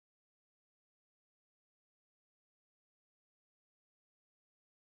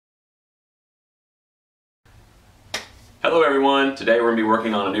Hello everyone, today we're going to be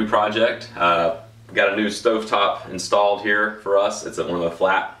working on a new project. We've got a new stovetop installed here for us. It's one of the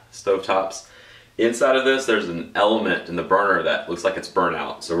flat stovetops. Inside of this there's an element in the burner that looks like it's burnt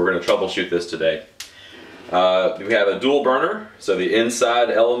out, so we're going to troubleshoot this today. We have a dual burner, so the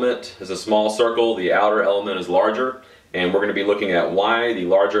inside element is a small circle, the outer element is larger, and we're going to be looking at why the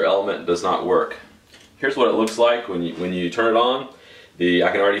larger element does not work. Here's what it looks like when you turn it on.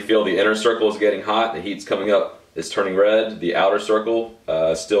 I can already feel the inner circle is getting hot, the heat's coming up. It's turning red. The outer circle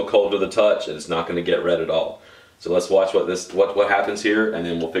is still cold to the touch, and it's not going to get red at all. So let's watch what happens here, and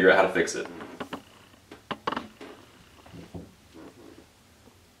then we'll figure out how to fix it.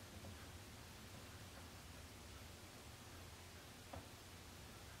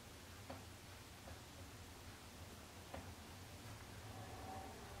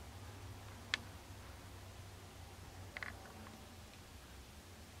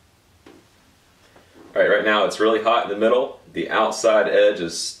 Alright, right now it's really hot in the middle. The outside edge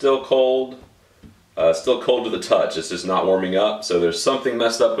is still cold to the touch. It's just not warming up. So there's something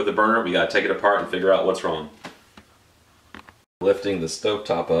messed up with the burner. We got to take it apart and figure out what's wrong. Lifting the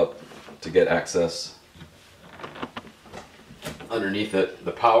stovetop up to get access underneath it.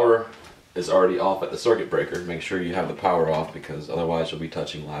 The power is already off at the circuit breaker. Make sure you have the power off because otherwise you'll be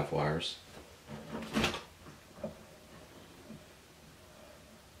touching live wires.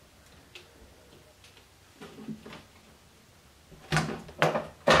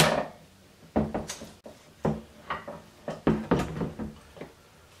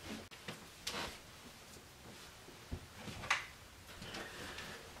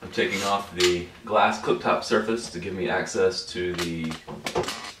 I'm taking off the glass cooktop surface to give me access to the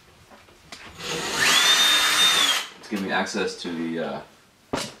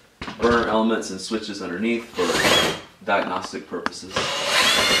burner elements and switches underneath for diagnostic purposes.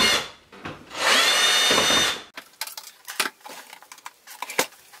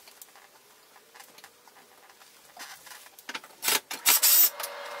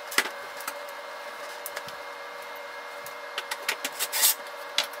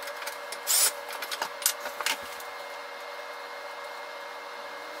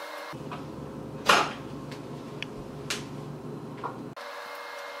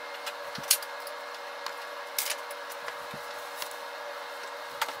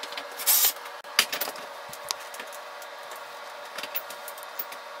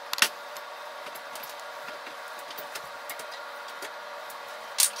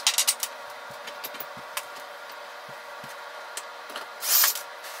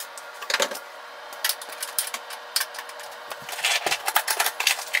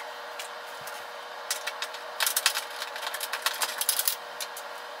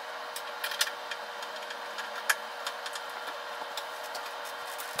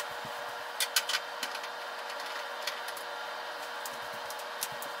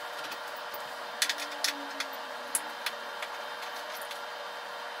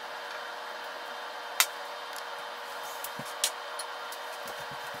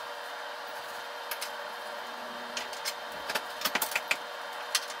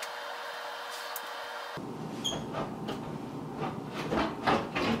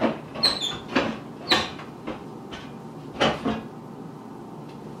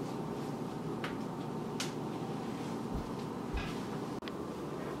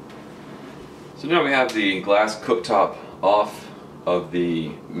 So now we have the glass cooktop off of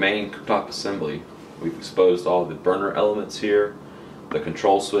the main cooktop assembly. We've exposed all the burner elements here, the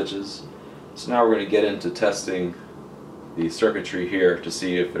control switches. So now we're going to get into testing the circuitry here to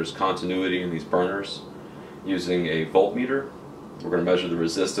see if there's continuity in these burners using a voltmeter. We're going to measure the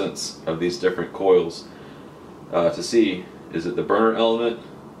resistance of these different coils to see, is it the burner element,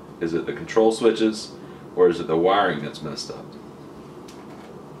 is it the control switches, or is it the wiring that's messed up?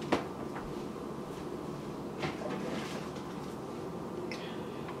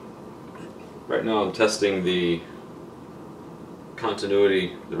 Right now I'm testing the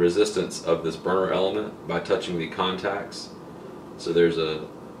continuity, the resistance of this burner element by touching the contacts. So there's a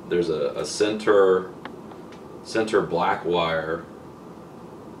center black wire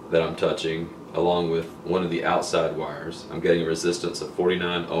that I'm touching along with one of the outside wires. I'm getting a resistance of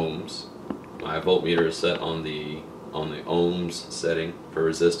 49 ohms. My voltmeter is set on the ohms setting for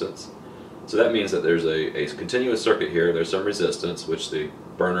resistance. So that means that there's a continuous circuit here. There's some resistance, which the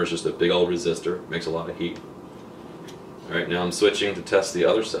burner is just a big old resistor, makes a lot of heat. Alright, now I'm switching to test the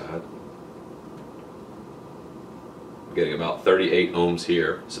other side. I'm getting about 38 ohms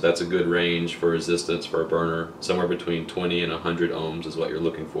here, so that's a good range for resistance for a burner. Somewhere between 20 and 100 ohms is what you're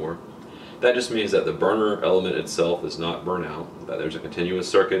looking for. That just means that the burner element itself is not burnt out, that there's a continuous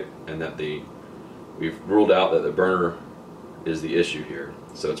circuit, and that we've ruled out that the burner is the issue here.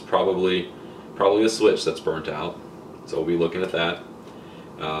 So it's probably a switch that's burnt out. So we'll be looking at that.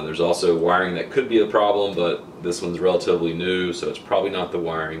 There's also wiring that could be a problem, but this one's relatively new, so it's probably not the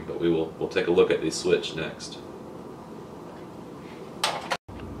wiring. But we'll take a look at the switch next.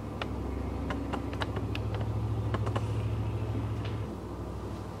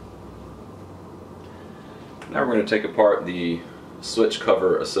 Now we're going to take apart the switch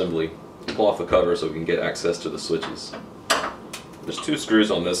cover assembly. Pull off the cover so we can get access to the switches. There's two screws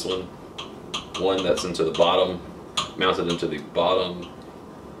on this one. One that's into the bottom, mounted into the bottom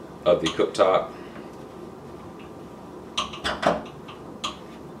of the cooktop.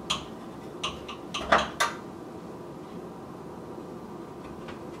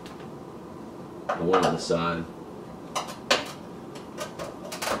 And one on the side.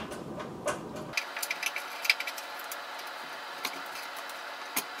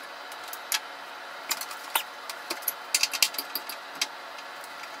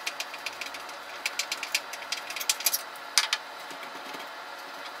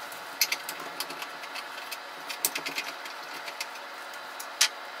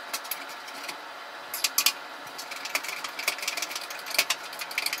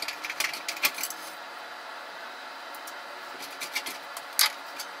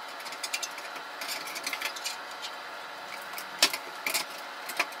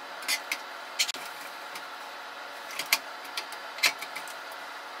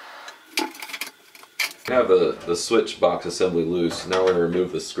 I have the switch box assembly loose. Now we're going to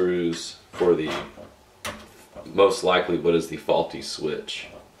remove the screws for the most likely what is the faulty switch,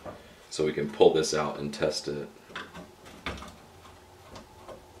 so we can pull this out and test it.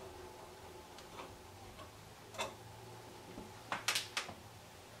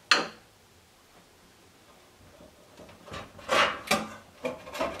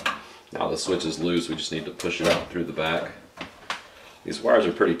 Now the switch is loose, we just need to push it out through the back. These wires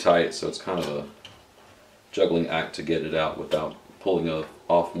are pretty tight, so it's kind of a juggling act to get it out without pulling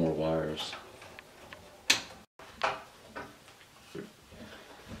off more wires.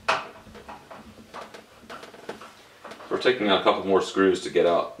 We're taking out a couple more screws to get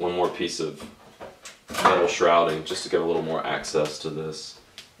out one more piece of metal shrouding, just to get a little more access to this.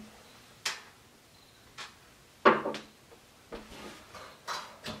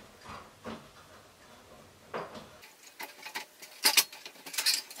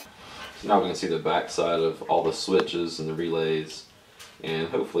 Now we can see the back side of all the switches and the relays, and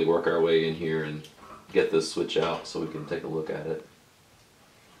hopefully work our way in here and get this switch out so we can take a look at it.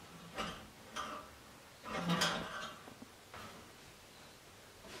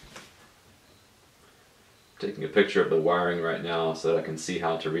 Taking a picture of the wiring right now so that I can see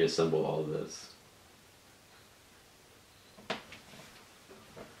how to reassemble all of this.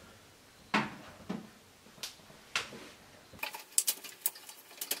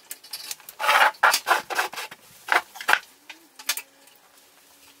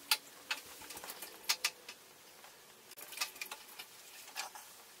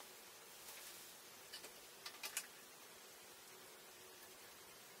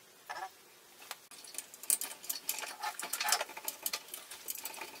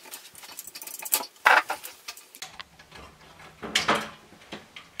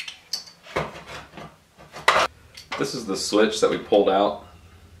 This is the switch that we pulled out,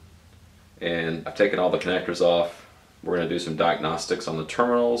 and I've taken all the connectors off. We're going to do some diagnostics on the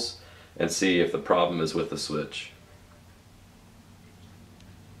terminals and see if the problem is with the switch.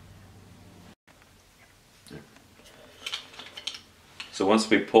 So once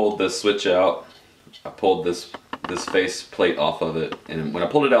we pulled this switch out, I pulled this face plate off of it, and when I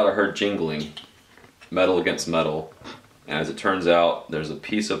pulled it out I heard jingling, metal against metal, and as it turns out there's a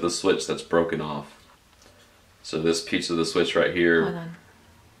piece of the switch that's broken off. So this piece of the switch right here. Hold on.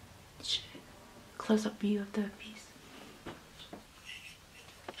 Close up view of the piece.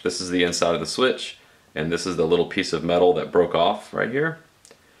 This is the inside of the switch, and this is the little piece of metal that broke off right here.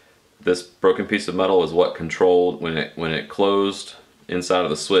 This broken piece of metal is what controlled when it closed inside of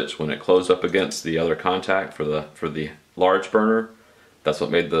the switch, when it closed up against the other contact for the large burner. That's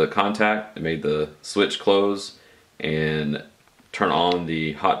what made the contact. It made the switch close and turn on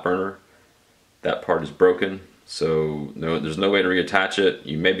the hot burner. That part is broken, so there's no way to reattach it.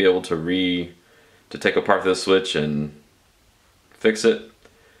 You may be able to take apart this switch and fix it,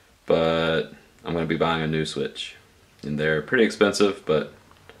 but I'm going to be buying a new switch, and they're pretty expensive, but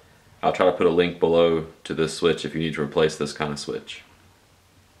I'll try to put a link below to this switch if you need to replace this kind of switch.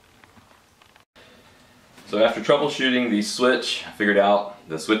 So after troubleshooting the switch, I figured out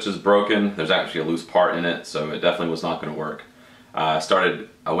the switch is broken. There's actually a loose part in it, so it definitely was not going to work.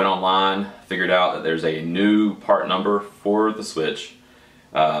 I went online, figured out that there's a new part number for the switch.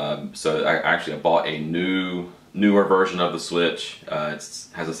 So I bought a newer version of the switch. It has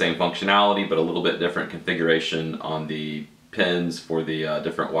the same functionality, but a little bit different configuration on the pins for the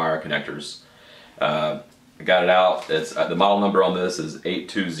different wire connectors. I got it out. It's the model number on this is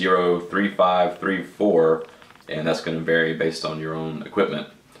 8203534, and that's going to vary based on your own equipment.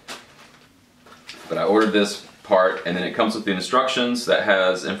 But I ordered this part, and then it comes with the instructions that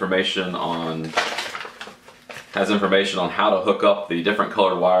has information on how to hook up the different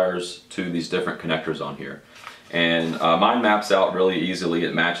colored wires to these different connectors on here. And mine maps out really easily.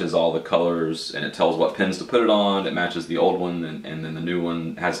 It matches all the colors, and it tells what pins to put it on. It matches the old one, and then the new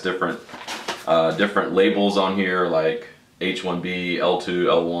one has different labels on here, like H1B, L2,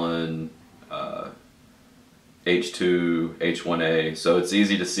 L1, H2, H1A. So it's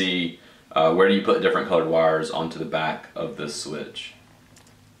easy to see where do you put different colored wires onto the back of this switch.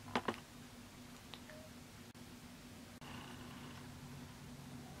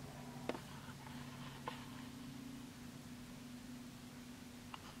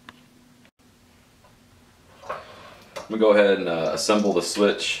 I'm going to go ahead and assemble the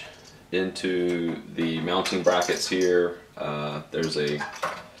switch into the mounting brackets here. There's a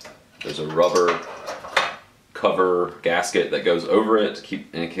rubber cover gasket that goes over it to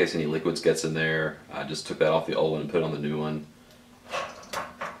keep in case any liquids gets in there. I just took that off the old one and put it on the new one.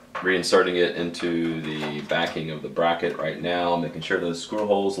 Reinserting it into the backing of the bracket right now, making sure those screw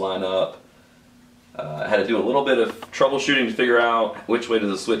holes line up. I had to do a little bit of troubleshooting to figure out which way does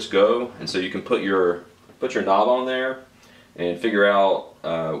the switch go, and so you can put your knob on there and figure out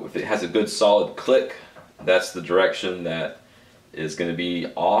if it has a good solid click, that's the direction that is going to be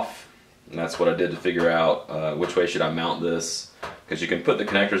off. And that's what I did to figure out which way should I mount this, because you can put the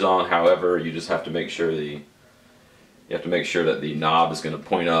connectors on, however you just have to make sure that the knob is going to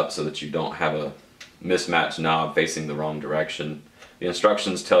point up so that you don't have a mismatched knob facing the wrong direction. The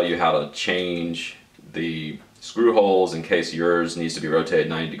instructions tell you how to change the screw holes in case yours needs to be rotated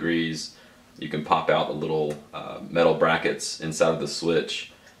 90 degrees. You can pop out the little metal brackets inside of the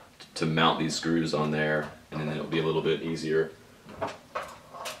switch to mount these screws on there, and then it'll be a little bit easier.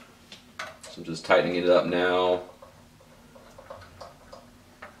 So I'm just tightening it up now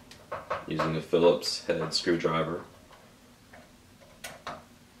using a Phillips head screwdriver.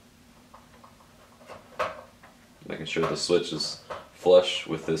 Making sure the switch is flush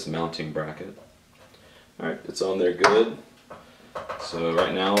with this mounting bracket. Alright, it's on there good. So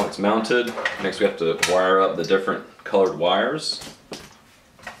right now it's mounted. Next we have to wire up the different colored wires.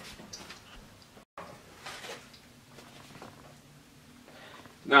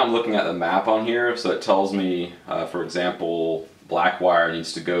 Now I'm looking at the map on here, so it tells me, for example, black wire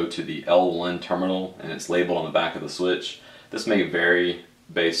needs to go to the L1 terminal, and it's labeled on the back of the switch. This may vary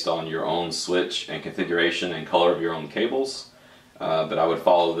based on your own switch and configuration and color of your own cables, but I would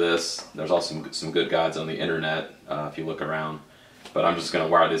follow this. There's also some good guides on the internet if you look around. But I'm just going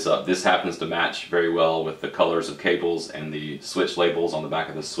to wire this up. This happens to match very well with the colors of cables and the switch labels on the back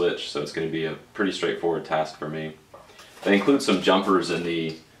of the switch, so it's going to be a pretty straightforward task for me. They include some jumpers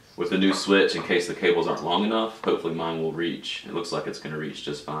with the new switch in case the cables aren't long enough. Hopefully mine will reach. It looks like it's going to reach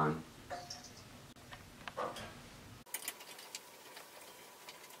just fine.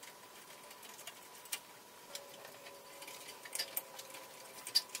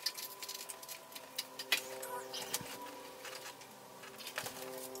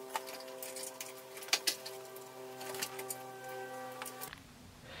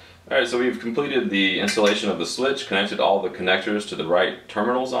 Alright, so we've completed the installation of the switch, connected all the connectors to the right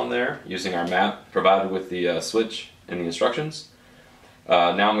terminals on there using our map provided with the switch and the instructions.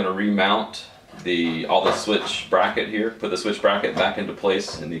 Now I'm going to remount all the switch bracket here, put the switch bracket back into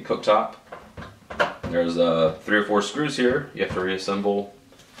place in the cooktop. There's 3 or 4 screws here you have to reassemble.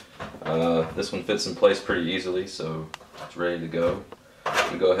 This one fits in place pretty easily, so it's ready to go. You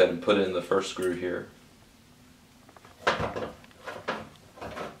can go ahead and put in the first screw here.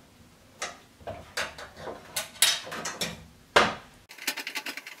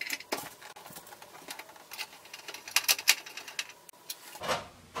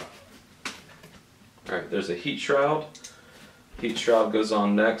 Alright, there's a heat shroud. Heat shroud goes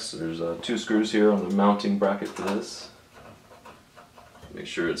on next. There's 2 screws here on the mounting bracket for this. Make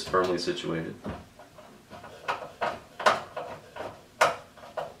sure it's firmly situated.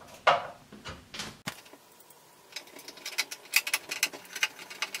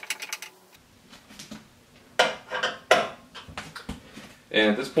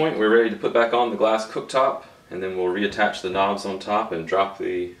 And at this point we're ready to put back on the glass cooktop, and then we'll reattach the knobs on top and drop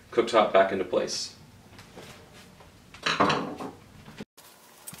the cooktop back into place.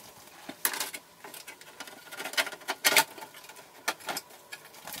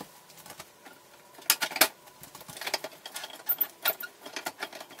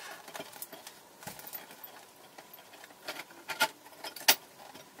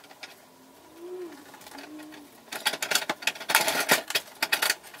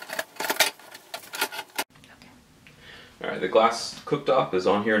 the glass cooktop is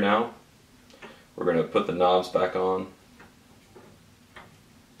on here now. We're going to put the knobs back on.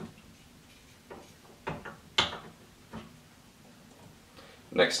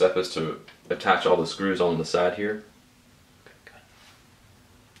 Next step is to attach all the screws on the side here.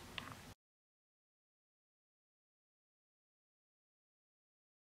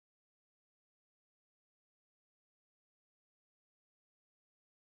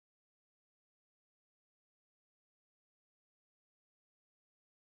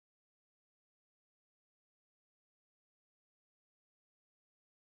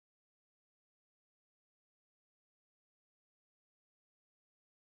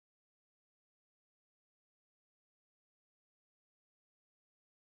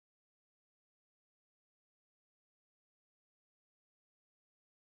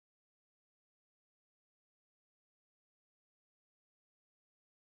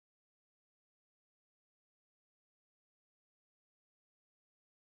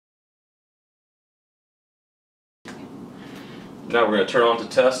 Now we're going to turn on to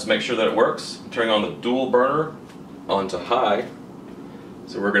test to make sure that it works. Turning on the dual burner onto high.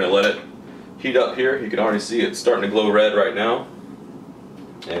 So we're going to let it heat up here. You can already see it's starting to glow red right now.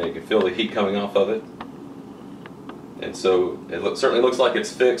 And you can feel the heat coming off of it. And so it certainly looks like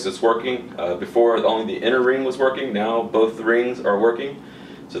it's fixed, it's working. Before only the inner ring was working, now both the rings are working.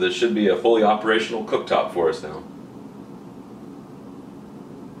 So this should be a fully operational cooktop for us now.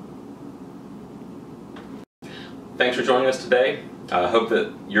 Thanks for joining us today. I hope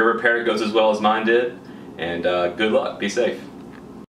that your repair goes as well as mine did, and good luck. Be safe.